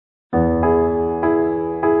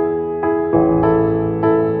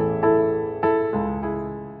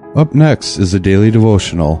Up next is a daily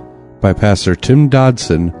devotional by Pastor Tim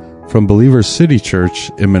Dodson from Believers City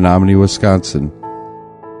Church in Menominee, Wisconsin.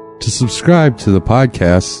 To subscribe to the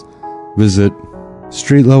podcast, visit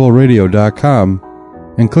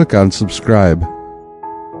streetlevelradio.com and click on subscribe.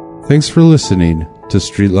 Thanks for listening to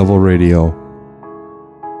Street Level Radio.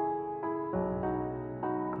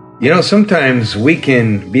 You know, sometimes we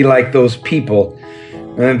can be like those people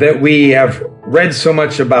that we have read so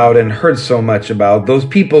much about and heard so much about, those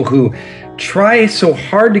people who try so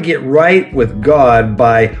hard to get right with God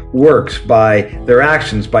by works, by their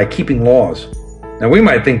actions, by keeping laws. Now, we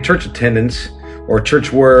might think church attendance or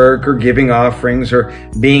church work or giving offerings or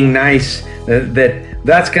being nice,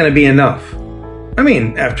 that's going to be enough. I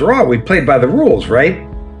mean, after all, we played by the rules, right?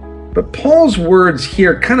 But Paul's words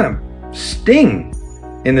here kind of sting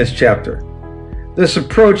in this chapter. This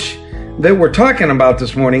approach that we're talking about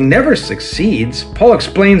this morning never succeeds. Paul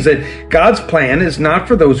explains that God's plan is not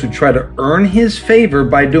for those who try to earn his favor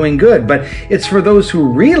by doing good, but it's for those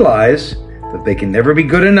who realize that they can never be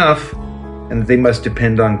good enough and that they must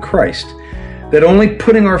depend on Christ. That only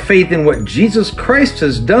putting our faith in what Jesus Christ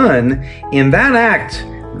has done in that act,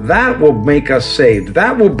 that will make us saved.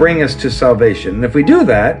 That will bring us to salvation. And if we do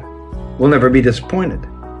that, we'll never be disappointed.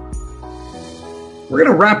 We're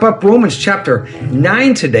going to wrap up Romans chapter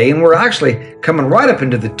 9 today, and we're actually coming right up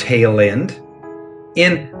into the tail end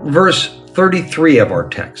in verse 33 of our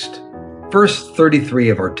text. Verse 33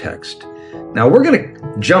 of our text. Now, we're going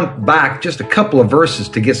to jump back just a couple of verses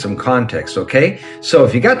to get some context, okay? So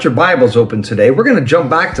if you got your Bibles open today, we're going to jump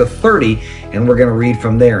back to 30, and we're going to read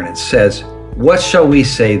from there. And it says, "What shall we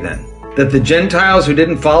say then? That the Gentiles who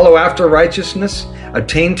didn't follow after righteousness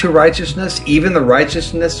attained to righteousness, even the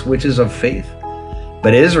righteousness which is of faith?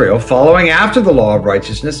 But Israel, following after the law of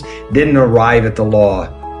righteousness, didn't arrive at the law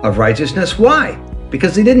of righteousness. Why?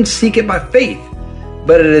 Because they didn't seek it by faith,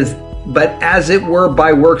 but as it were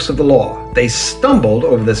by works of the law. They stumbled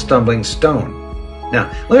over the stumbling stone." Now,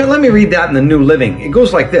 let me read that in the New Living. It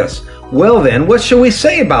goes like this. "Well then, what shall we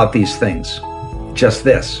say about these things? Just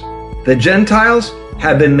this. The Gentiles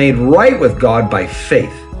have been made right with God by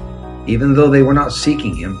faith, even though they were not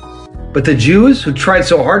seeking him. But the Jews who tried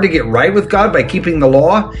so hard to get right with God by keeping the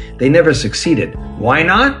law, they never succeeded. Why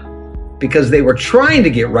not? Because they were trying to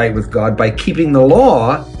get right with God by keeping the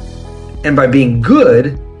law and by being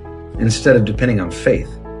good instead of depending on faith.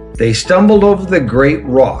 They stumbled over the great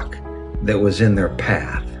rock that was in their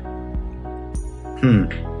path."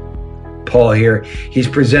 Paul here, he's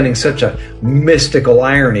presenting such a mystical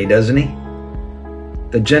irony, doesn't he?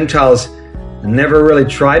 The Gentiles never really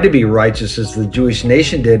tried to be righteous as the Jewish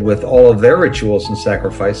nation did with all of their rituals and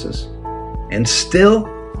sacrifices. And still,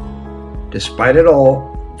 despite it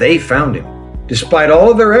all, they found him. Despite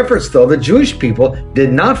all of their efforts, though, the Jewish people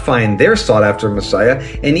did not find their sought-after Messiah,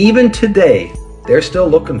 and even today, they're still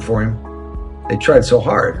looking for him. They tried so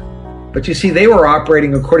hard. But you see, they were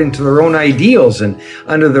operating according to their own ideals and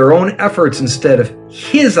under their own efforts instead of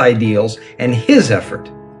his ideals and his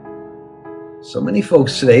effort. So many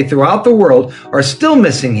folks today throughout the world are still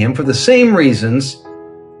missing him for the same reasons,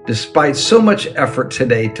 despite so much effort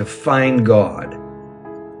today to find God.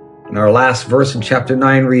 And our last verse in chapter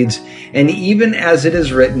 9 reads, "And even as it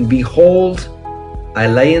is written, behold, I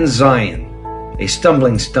lay in Zion a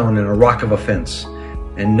stumbling stone and a rock of offense,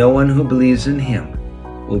 and no one who believes in him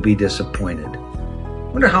will be disappointed."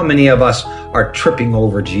 I wonder how many of us are tripping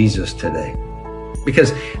over Jesus today.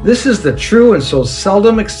 Because this is the true and so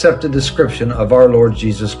seldom accepted description of our Lord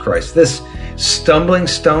Jesus Christ. This stumbling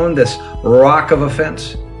stone, this rock of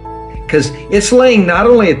offense. Because it's laying not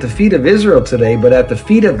only at the feet of Israel today, but at the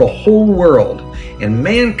feet of the whole world. And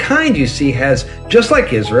mankind, you see, has, just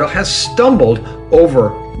like Israel, has stumbled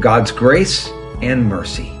over God's grace and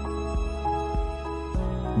mercy.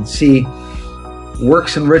 And see,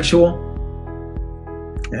 works and ritual,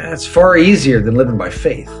 that's far easier than living by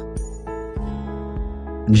faith.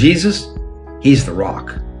 Jesus, he's the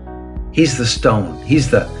rock. He's the stone.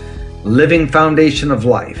 He's the living foundation of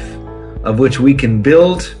life, of which we can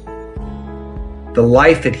build the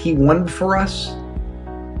life that he wanted for us,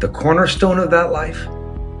 the cornerstone of that life,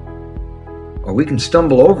 or we can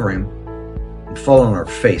stumble over him and fall on our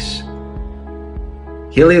face.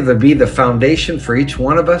 He'll either be the foundation for each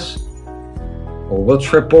one of us, or we'll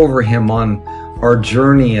trip over him on our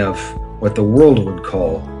journey of what the world would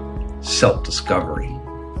call self-discovery.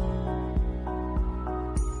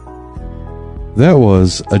 That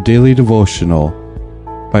was a daily devotional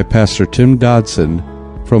by Pastor Tim Dodson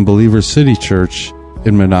from Believers City Church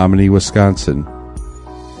in Menominee, Wisconsin.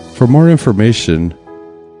 For more information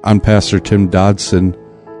on Pastor Tim Dodson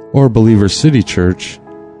or Believers City Church,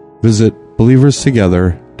 visit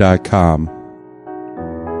believerstogether.com. www.thebrainfuck.com.